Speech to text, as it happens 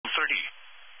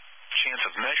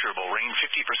Measurable rain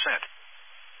 50%.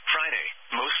 Friday,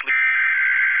 mostly.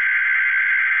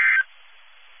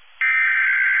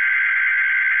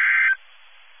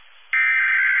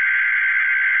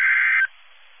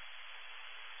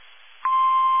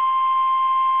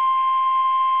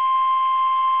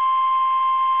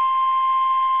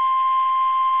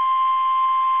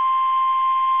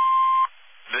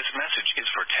 This message is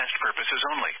for test purposes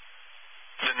only.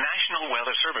 The National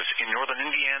Weather Service in northern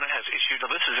Indiana has issued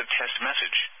this is a test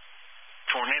message.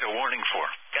 Tornado warning for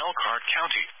Elkhart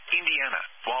County, Indiana,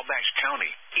 Wabash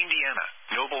County, Indiana,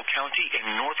 Noble County in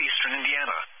northeastern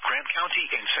Indiana, Grant County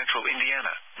in central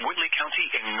Indiana, Woodley County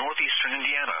in northeastern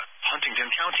Indiana, Huntington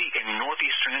County in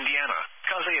northeastern Indiana,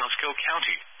 Kosciuszko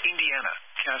County, Indiana,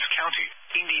 Cass County,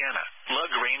 Indiana,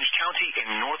 LaGrange County in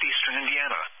northeastern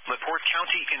Indiana, LaPorte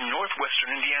County in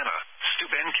northwestern Indiana,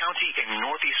 Steuben County in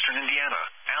northeastern Indiana,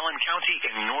 Allen County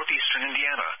in northeastern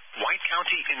Indiana, White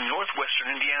County in northwestern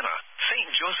Indiana, St.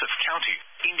 Joseph County,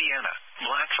 Indiana,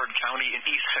 Blatchford County in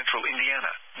east central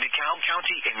Indiana, DeKalb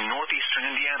County in northeastern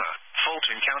Indiana,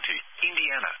 Fulton County,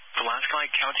 Indiana, Pulaski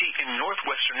County in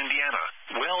northwestern Indiana,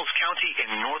 Wells County in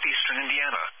northeastern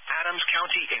Indiana, Adams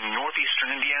County in northeastern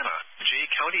Indiana, Jay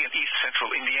County in east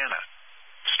central Indiana,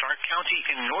 Stark County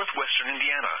in northwestern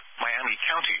Indiana, Miami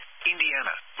County,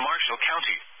 Indiana, Marshall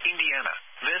County, Indiana.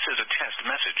 This is a test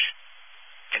message.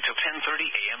 Until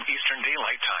 10:30 a.m. Eastern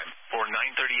Daylight Time, or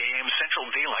 9:30 a.m. Central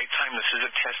Daylight Time, this is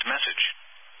a test message.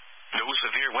 No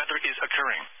severe weather is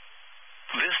occurring.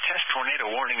 This test tornado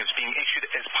warning is being issued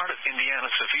as part of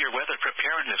Indiana's Severe Weather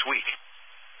Preparedness Week.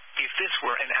 If this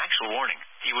were an actual warning,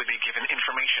 you would be given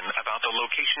information about the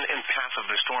location and path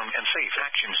of the storm and safe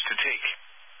actions to take.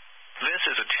 This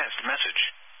is a test message.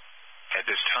 At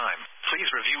this time,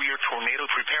 please review your tornado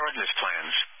preparedness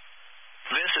plans.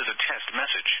 This is a test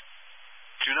message.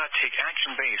 Do not take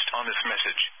action based on this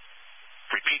message.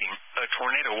 Repeating, a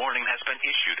tornado warning has been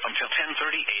issued until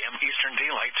 10:30 a.m. Eastern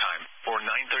Daylight Time, or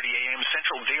 9:30 a.m.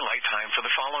 Central Daylight Time for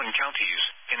the following counties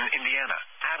in Indiana: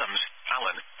 Adams,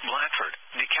 Allen, Blatchford,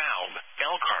 DeKalb,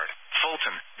 Elkhart,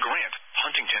 Fulton, Grant,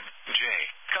 Huntington, Jay,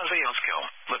 Kosciuszko,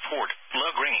 LaPorte,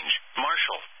 LaGrange,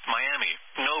 Marshall, Miami,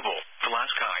 Noble,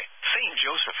 Pulaski, St.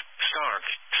 Joseph, Stark,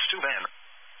 Steuben.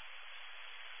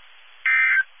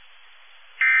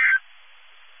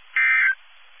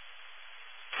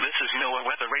 This is NOAA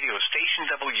Weather Radio Station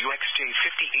WXJ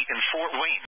 58 in Fort Wayne.